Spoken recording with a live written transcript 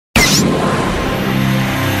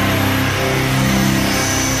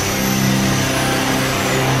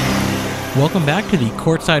Welcome back to the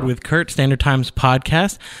Courtside with Kurt Standard Times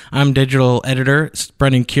podcast. I'm digital editor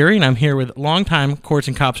Brendan Curie, and I'm here with longtime Courts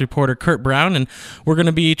and Cops reporter Kurt Brown, and we're going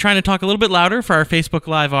to be trying to talk a little bit louder for our Facebook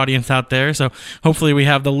Live audience out there, so hopefully we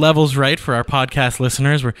have the levels right for our podcast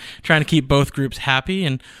listeners. We're trying to keep both groups happy,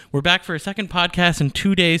 and we're back for a second podcast in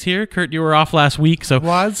 2 days here. Kurt, you were off last week, so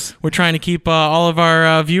we're trying to keep all of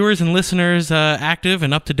our viewers and listeners active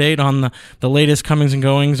and up to date on the latest comings and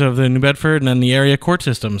goings of the New Bedford and then the area court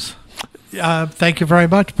systems. Thank you very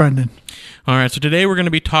much, Brendan. All right, so today we're going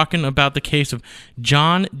to be talking about the case of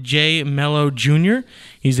John J. Mello Jr.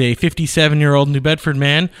 He's a 57-year-old New Bedford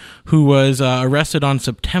man who was arrested on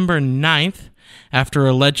September 9th after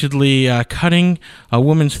allegedly cutting a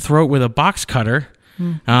woman's throat with a box cutter.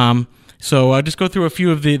 So I'll just go through a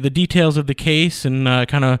few of the details of the case and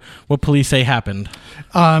kind of what police say happened.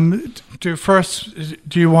 Do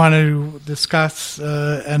you want to discuss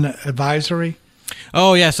an advisory?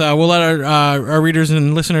 Oh, yes. We'll let our readers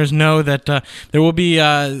and listeners know that there will be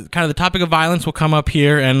kind of the topic of violence will come up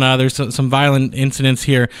here, and there's some violent incidents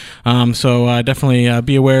here. So definitely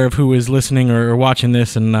be aware of who is listening or watching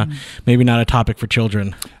this, and maybe not a topic for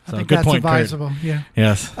children. So I think good that's point, advisable. Kurt. Yeah.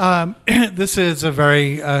 Yes. This is a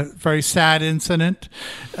very sad incident.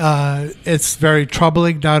 It's very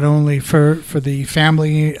troubling, not only for the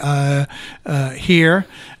family here,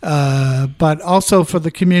 but also for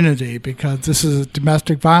the community, because this is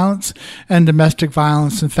domestic violence, and domestic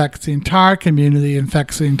violence infects the entire community,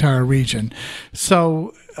 infects the entire region.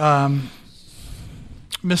 So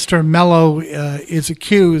Mr. Mello is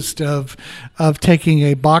accused of taking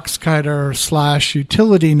a box cutter /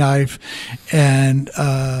 utility knife and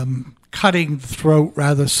cutting the throat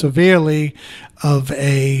rather severely of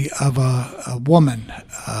a woman.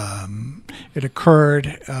 It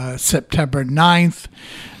occurred September 9th.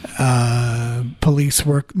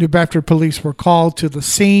 New Bedford police were called to the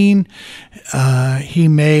scene. He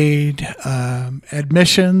made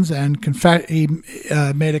admissions and he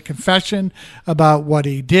made a confession about what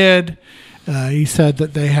he did. He said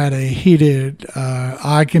that they had a heated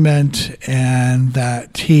argument and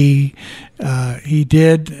that he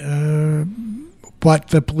did what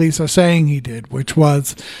the police are saying he did, which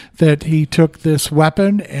was that he took this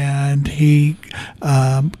weapon and he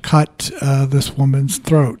cut this woman's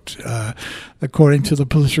throat. According to the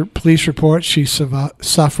police report, she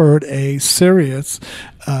suffered a serious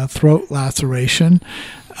throat laceration,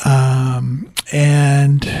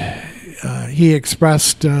 and he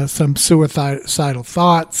expressed some suicidal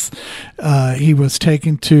thoughts. He was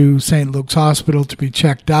taken to St. Luke's Hospital to be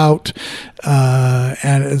checked out,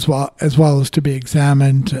 and as well as to be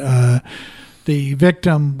examined. The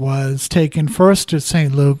victim was taken first to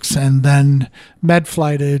St. Luke's and then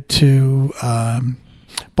med-flighted to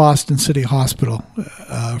Boston City Hospital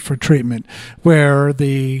for treatment, where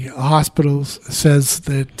the hospital says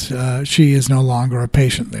that she is no longer a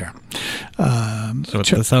patient there. So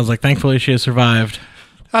it sounds like thankfully she has survived.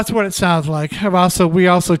 That's what it sounds like. We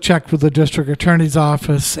also checked with the district attorney's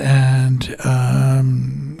office, and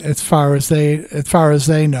as far as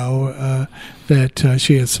they know, that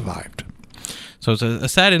she has survived. So it's a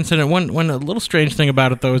sad incident. One a little strange thing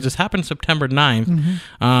about it, though, is this happened September 9th.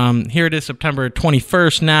 Mm-hmm. Here it is September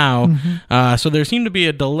 21st now. Mm-hmm. So there seemed to be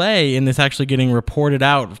a delay in this actually getting reported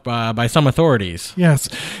out by some authorities. Yes.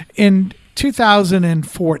 In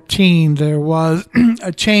 2014, there was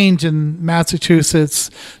a change in Massachusetts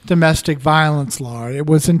domestic violence law. It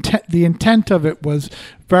was the intent of it was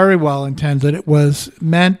very well intended. It was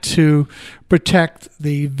meant to protect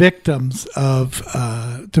the victims of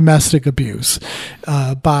domestic abuse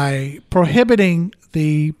by prohibiting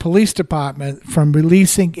the police department from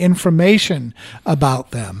releasing information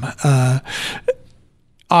about them.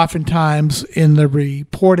 Oftentimes, in the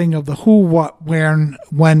reporting of the who, what, where,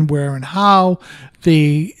 when, where, and how,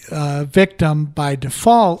 the victim by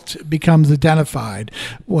default becomes identified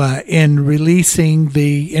in releasing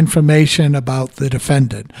the information about the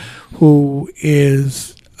defendant, who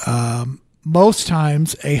is most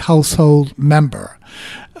times a household member.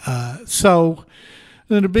 So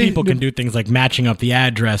people can do things like matching up the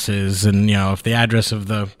addresses, and if the address of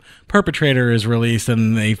the perpetrator is released,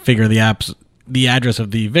 then they figure the address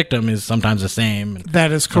of the victim is sometimes the same.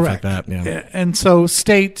 That is correct. Like that, yeah. And so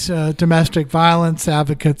state domestic violence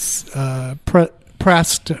advocates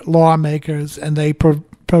pressed lawmakers, and they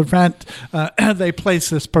they place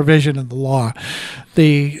this provision in the law.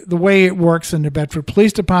 The way it works in New Bedford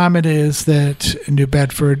Police Department is that New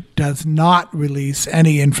Bedford does not release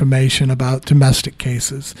any information about domestic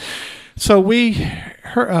cases. So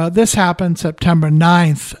this happened September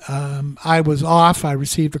 9th. I was off. I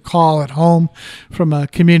received a call at home from a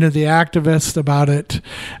community activist about it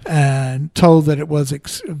and told that it was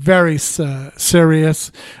very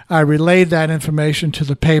serious. I relayed that information to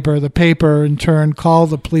the paper. The paper, in turn, called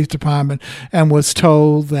the police department and was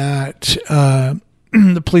told that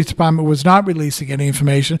the police department was not releasing any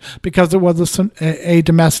information because it was a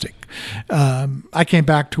domestic. I came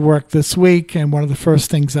back to work this week, and one of the first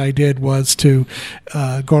things I did was to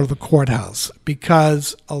go to the courthouse,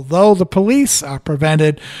 because although the police are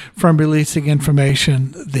prevented from releasing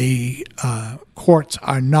information, the courts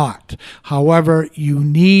are not. However, you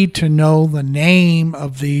need to know the name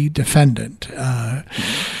of the defendant.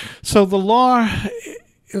 So the law,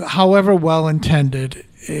 however well intended,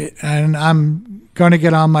 and I'm going to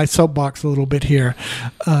get on my soapbox a little bit here,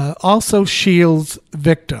 also shields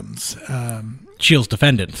victims. Shields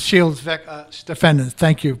defendants. Defendants.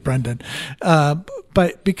 Thank you, Brendan.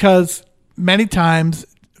 But because many times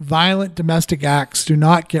violent domestic acts do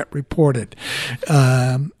not get reported,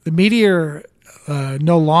 the media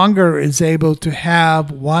no longer is able to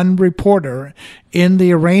have one reporter in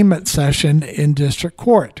the arraignment session in district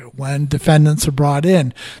court when defendants are brought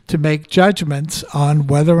in to make judgments on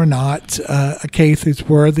whether or not a case is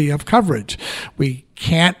worthy of coverage. We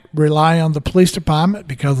can't rely on the police department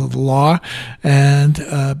because of the law, and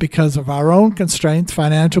because of our own constraints,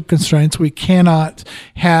 financial constraints, we cannot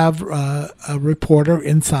have a reporter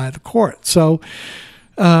inside the court. So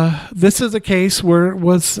this is a case where it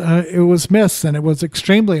was missed, and it was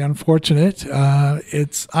extremely unfortunate.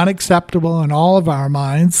 It's unacceptable in all of our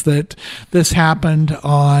minds that this happened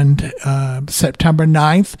on September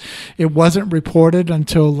 9th. It wasn't reported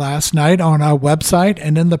until last night on our website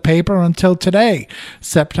and in the paper until today,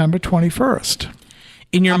 September 21st.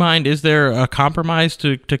 In your mind, is there a compromise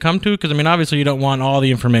to come to? Because, I mean, obviously you don't want all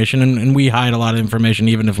the information, and we hide a lot of information,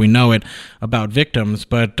 even if we know it, about victims.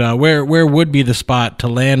 But where would be the spot to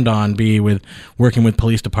land on, with working with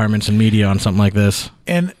police departments and media on something like this?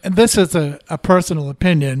 And this is a personal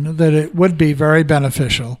opinion, that it would be very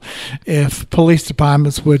beneficial if police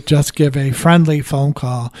departments would just give a friendly phone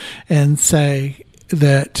call and say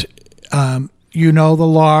that you know the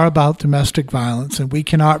law about domestic violence, and we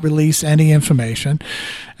cannot release any information.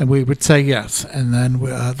 And we would say yes. And then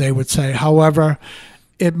they would say, however,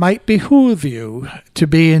 it might behoove you to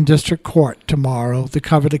be in district court tomorrow to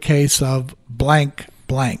cover the case of blank,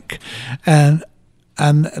 blank. And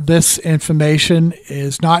this information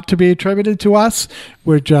is not to be attributed to us.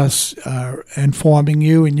 We're just informing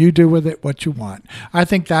you, and you do with it what you want. I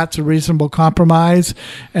think that's a reasonable compromise.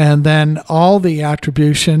 And then all the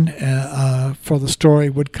attribution for the story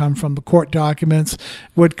would come from the court documents,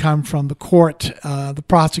 would come from the court, the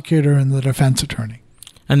prosecutor, and the defense attorney.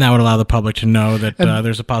 And that would allow the public to know that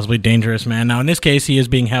there's a possibly dangerous man. Now, in this case, he is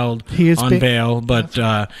being held on bail, but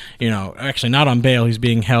actually not on bail. He's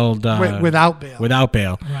being held without bail. Without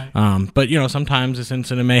bail. Right. But sometimes this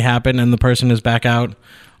incident may happen, and the person is back out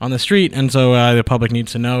on the street, and so the public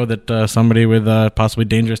needs to know that somebody with possibly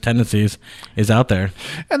dangerous tendencies is out there.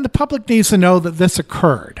 And the public needs to know that this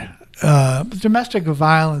occurred. Domestic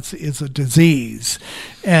violence is a disease,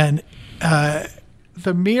 and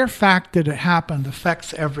the mere fact that it happened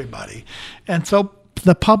affects everybody. And so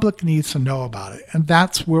the public needs to know about it. And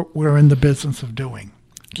that's what we're in the business of doing.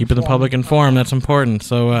 Keeping the public informed, that's important.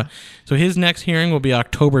 So his next hearing will be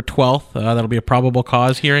October 12th. That'll be a probable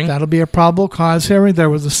cause hearing. That'll be a probable cause hearing. There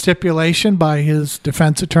was a stipulation by his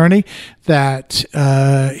defense attorney that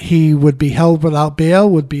he would be held without bail,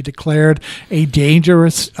 would be declared a danger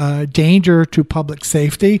to public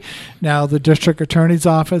safety. Now, the district attorney's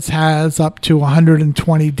office has up to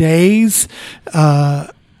 120 days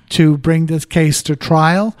to bring this case to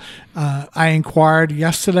trial. I inquired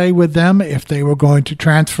yesterday with them if they were going to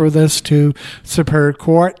transfer this to Superior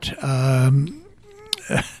Court.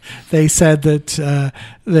 They said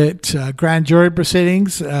that grand jury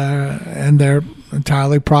proceedings, and they're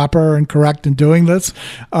entirely proper and correct in doing this,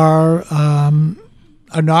 are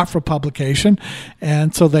not for publication,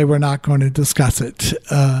 and so they were not going to discuss it.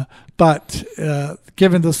 But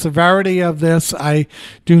given the severity of this, I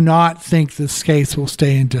do not think this case will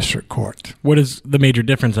stay in district court. What is the major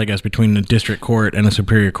difference, I guess, between a district court and a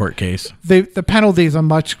Superior Court case? The penalties are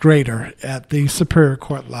much greater at the Superior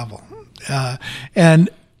Court level. And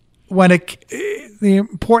when the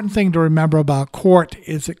important thing to remember about court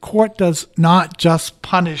is that court does not just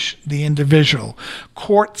punish the individual.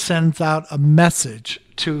 Court sends out a message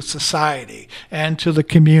to society and to the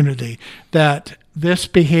community that this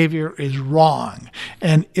behavior is wrong.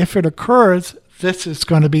 And if it occurs, this is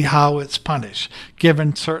going to be how it's punished,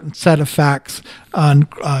 given certain set of facts on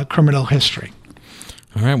criminal history.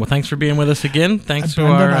 All right. Well, thanks for being with us again. Thanks to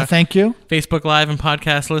Brendan, our thank you. Facebook Live and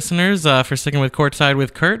podcast listeners for sticking with Courtside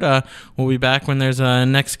with Kurt. We'll be back when there's a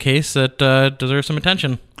next case that deserves some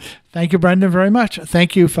attention. Thank you, Brendan, very much.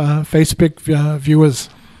 Thank you, Facebook viewers.